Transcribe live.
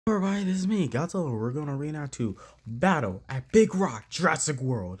Alright, this is me, Godzilla. We're gonna reenact to Battle at Big Rock, Jurassic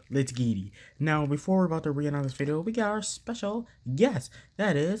World. Let's get it. Now, before we're about to reenact this video, we got our special guest.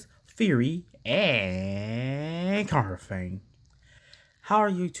 That is Fury and Carfang. How are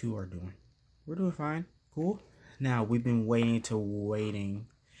you two doing? We're doing fine. Cool. Now, we've been waiting to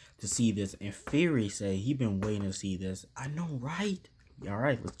see this, and Fury said he been waiting to see this. I know, right?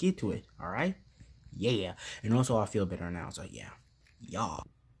 Alright, let's get to it. Alright? Yeah. And also, I feel better now, so yeah. Y'all.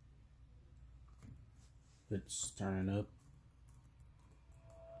 Let's turn it up.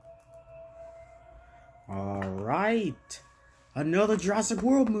 Alright. Another Jurassic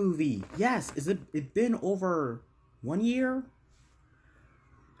World movie. Yes. It's been over 1 year?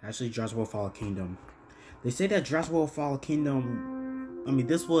 Actually, Jurassic World Fallen Kingdom. They say that Jurassic World Fallen Kingdom,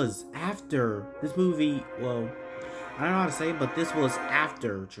 this was after this movie. Well, I don't know how to say it, but this was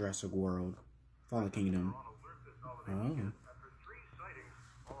after Jurassic World Fallen Kingdom. Oh.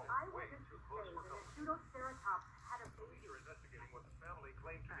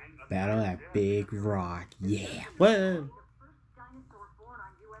 Battle at Big Rock. Yeah. What?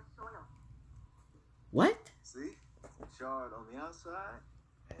 What? See? Charred on the outside,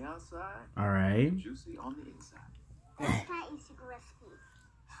 and the outside. Alright. Juicy on the inside. That's my Instagram recipe.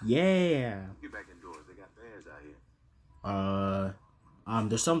 Yeah. Get back indoors. They got bears out here.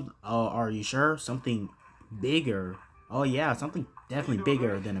 There's some. Oh, are you sure? Something bigger. Oh yeah, something definitely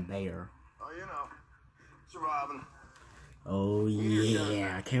bigger than a bear. Oh, you know, surviving. Oh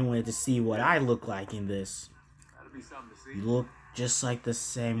yeah, I can't wait to see what I look like in this. That'll be something to see. You look just like the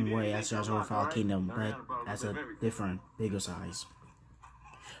same way as Jurassic World Fallen Kingdom, but as a different, bigger size.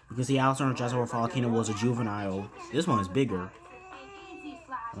 Because the Alexander Jurassic World Fallen Kingdom was a juvenile. This one is bigger.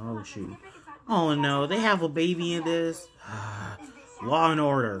 Oh shoot. Oh no, they have a baby in this. Law and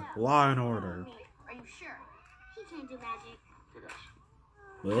Order. Law and Order. Are you sure? He can't do magic.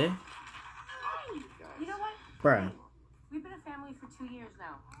 What? You know what? Bruh. We've been a family for 2 years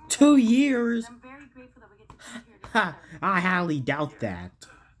now. 2 years? I'm very grateful that we get to be here Ha! together. I highly doubt that.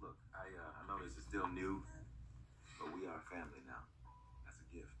 Look, I know this is still new, but we are a family now. That's a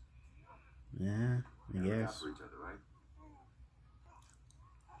gift. Yeah, I We look out guess. for each other, right?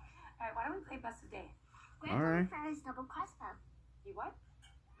 Alright, why don't we play Best of Day? Alright. Double crossbow. You what?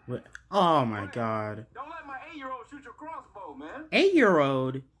 What? Oh my god. Don't let my 8-year-old shoot your crossbow, man.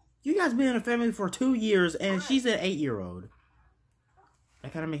 8-year-old? You guys been in a family for 2 years and she's an 8-year-old.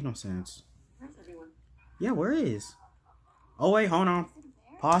 That kind of makes no sense. Where's everyone? Yeah, where is? Oh wait, hold on.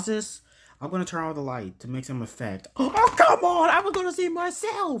 Pause this. I'm gonna turn on the light to make some effect. Oh come on! I was gonna see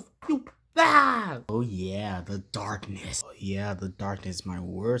myself! You ah! Oh yeah, the darkness. Oh yeah, the darkness, my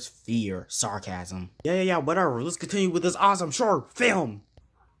worst fear. Sarcasm. Yeah, whatever. Let's continue with this awesome short film.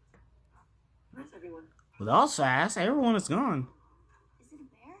 Where's everyone? Well, that was fast. Everyone is gone. Is it a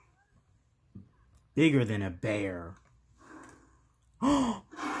bear? Bigger than a bear.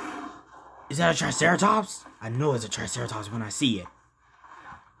 Is that a Triceratops? I know it's a Triceratops when I see it.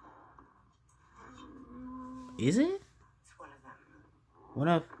 Is it? It's one of them. What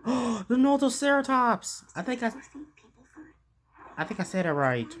up? Oh, the Notoceratops! I think I said it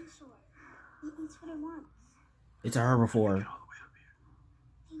right. Dinosaur. He eats what it wants. It's a herbivore.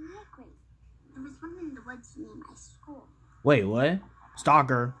 Hey, Nick, there was one in the woods near my school. Wait, what?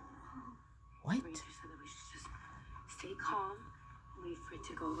 Stalker. What? Ranger said that we should just stay calm and wait for it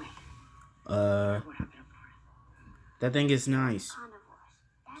to go away. What happened up north? That thing is nice. Carnivores.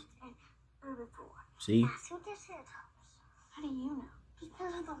 That's an herbivore. See? That's what Triceratops. How do you know?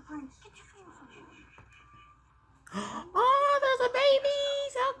 Because of the horns. Get your finger from him. Oh, there's a baby!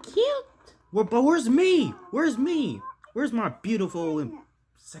 So cute! But where's me? Where's me? Where's my beautiful and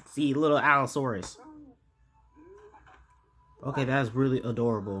sexy little Allosaurus? Okay, that's really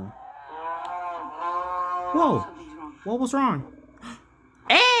adorable. Whoa! Something's wrong. What was wrong?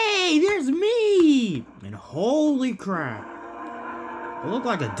 Hey, there's me! And holy crap. I look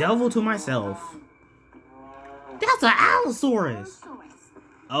like a devil to myself. That's an Allosaurus!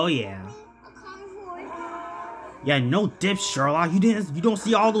 Oh yeah. A carnivore. Yeah, no dip, Sherlock. You don't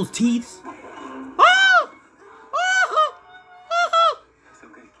see all those teeth? Ah! Ah! Ah! It's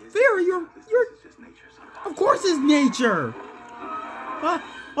okay, kid. Fury, you're It's just nature sometimes. of course it's nature.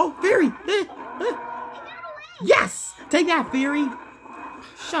 Oh, Fury. Yes! Take that, Fury.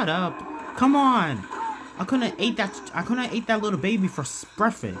 Shut up. Come on. I couldn't have ate that little baby for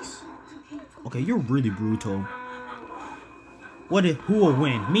breakfast. Okay, you're really brutal. Who will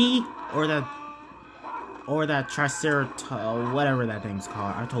win? Me or that Triceratops, whatever that thing's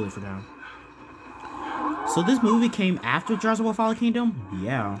called. I totally forgot. So this movie came after Jurassic World Fallen Kingdom?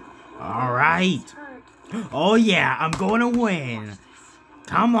 Yeah. Alright. Oh yeah, I'm going to win.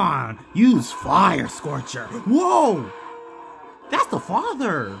 Come on, use fire scorcher. Whoa! That's the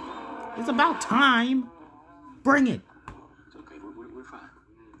father. It's about time. Bring it. It's okay. We're fine.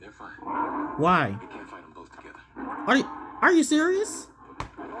 They're fine. Why? We can't fight them both together. Are you serious?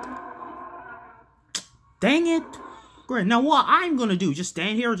 Dang it. Great. Now what I'm gonna do? Just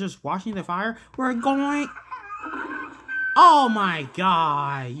stand here, just watching the fire? We're going. Oh my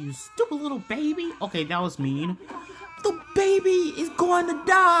god, you stupid little baby. Okay, that was mean. The baby is going to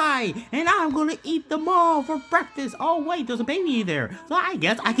die, and I'm gonna eat them all for breakfast. Oh wait, there's a baby there, so I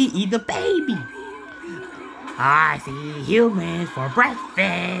guess I can eat the baby. I see humans for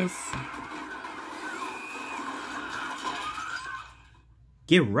breakfast.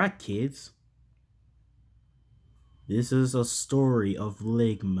 Get wrecked, kids. This is a story of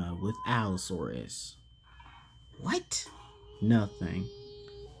Ligma with Allosaurus. What? Nothing.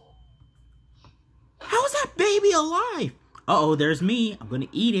 How is that baby alive? Uh-oh, there's me. I'm gonna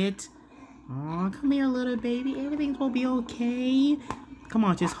eat it. Aw, come here, little baby. Everything will be okay. Come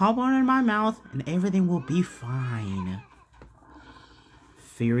on, just hop on in my mouth and everything will be fine.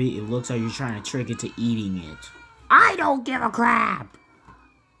 Fury, it looks like you're trying to trick it to eating it. I don't give a crap!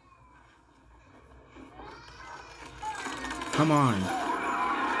 Come on.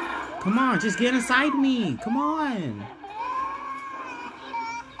 Come on, just get inside me. Come on.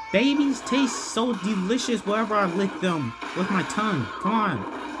 Babies taste so delicious wherever I lick them with my tongue. Come on.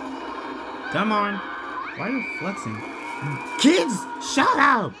 Come on. Why are you flexing? Kids, shut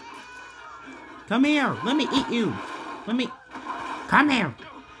up. Come here. Let me eat you. Come here.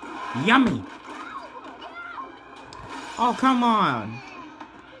 Yummy. Oh, come on.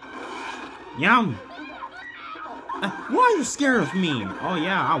 Yum. Why are you scared of me? Oh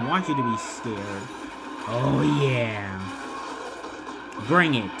yeah, I want you to be scared. Oh yeah.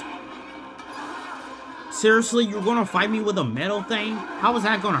 Bring it. Seriously, you're gonna fight me with a metal thing? How is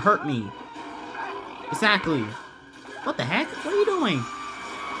that gonna hurt me? Exactly. What the heck? What are you doing?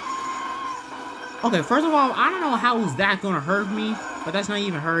 Okay, first of all, I don't know how is that gonna hurt me, but that's not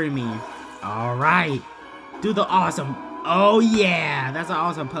even hurting me. Alright. Do the awesome. Oh yeah, that's an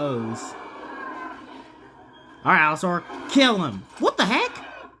awesome pose. Alright, Allosaur, kill him. What the heck?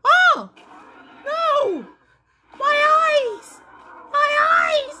 Oh! No! My eyes! My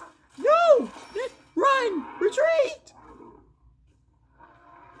eyes! No! Run! Retreat!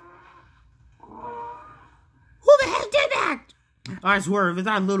 Who the heck did that? I swear, if it's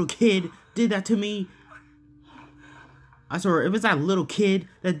that little kid did that to me, I swear, if it's that little kid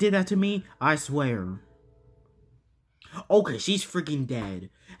that did that to me, I swear. Okay, she's freaking dead.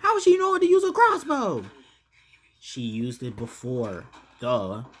 How does she know how to use a crossbow? She used it before.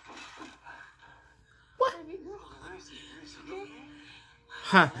 Duh. What?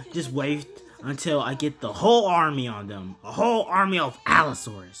 Ha, just wait until I get the whole army on them. A whole army of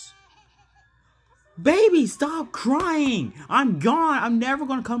Allosaurus. Baby, stop crying. I'm gone. I'm never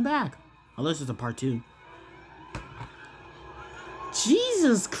gonna come back. Unless it's a part 2.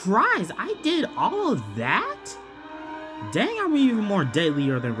 Jesus Christ, I did all of that? Dang, I'm even more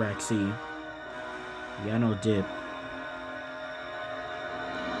deadlier than Rexy. Yeah, no dip.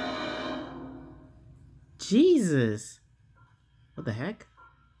 Jesus. What the heck?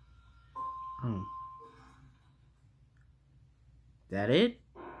 Oh. That it?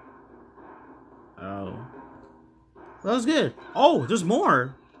 Oh. That was good. Oh, there's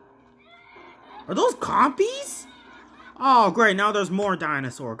more. Are those compies? Oh, great. Now there's more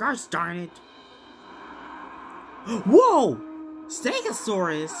dinosaur. Gosh darn it. Whoa!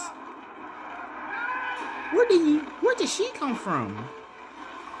 Stegosaurus. Where did she come from?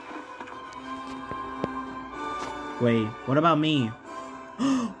 Wait, what about me?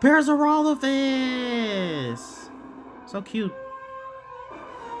 Parasaurolophus! So cute.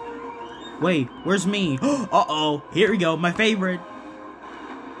 Wait, where's me? Uh-oh, here we go, my favorite.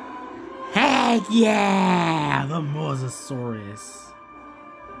 Heck yeah! The Mosasaurus.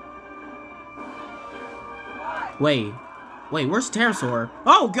 Wait, where's Pterosaur?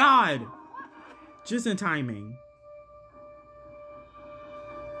 Oh god! Just in timing.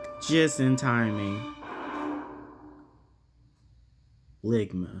 Just in timing.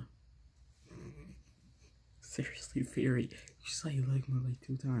 Ligma. Seriously, Fury. You say Ligma like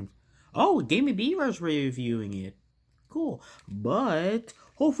 2 times. Oh, Gaming Beaver's reviewing it. Cool. But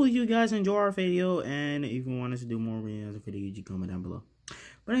hopefully you guys enjoy our video, and if you want us to do more videos of videos, you comment down below.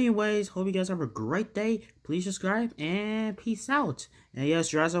 But anyways, hope you guys have a great day. Please subscribe and peace out. And yes,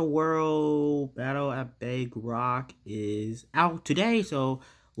 Jurassic World Battle at Big Rock is out today, so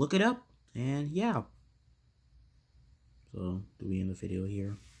look it up. And yeah. So, do we end the video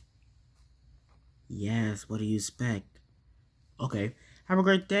here? Yes, what do you expect? Okay. Have a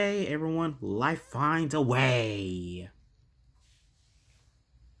great day, everyone. Life finds a way.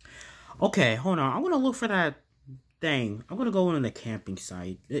 Okay, hold on. I'm gonna look for that thing. I'm gonna go on the camping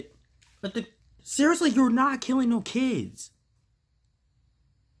site. Seriously, you're not killing no kids.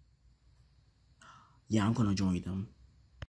 Yeah, I'm gonna join them.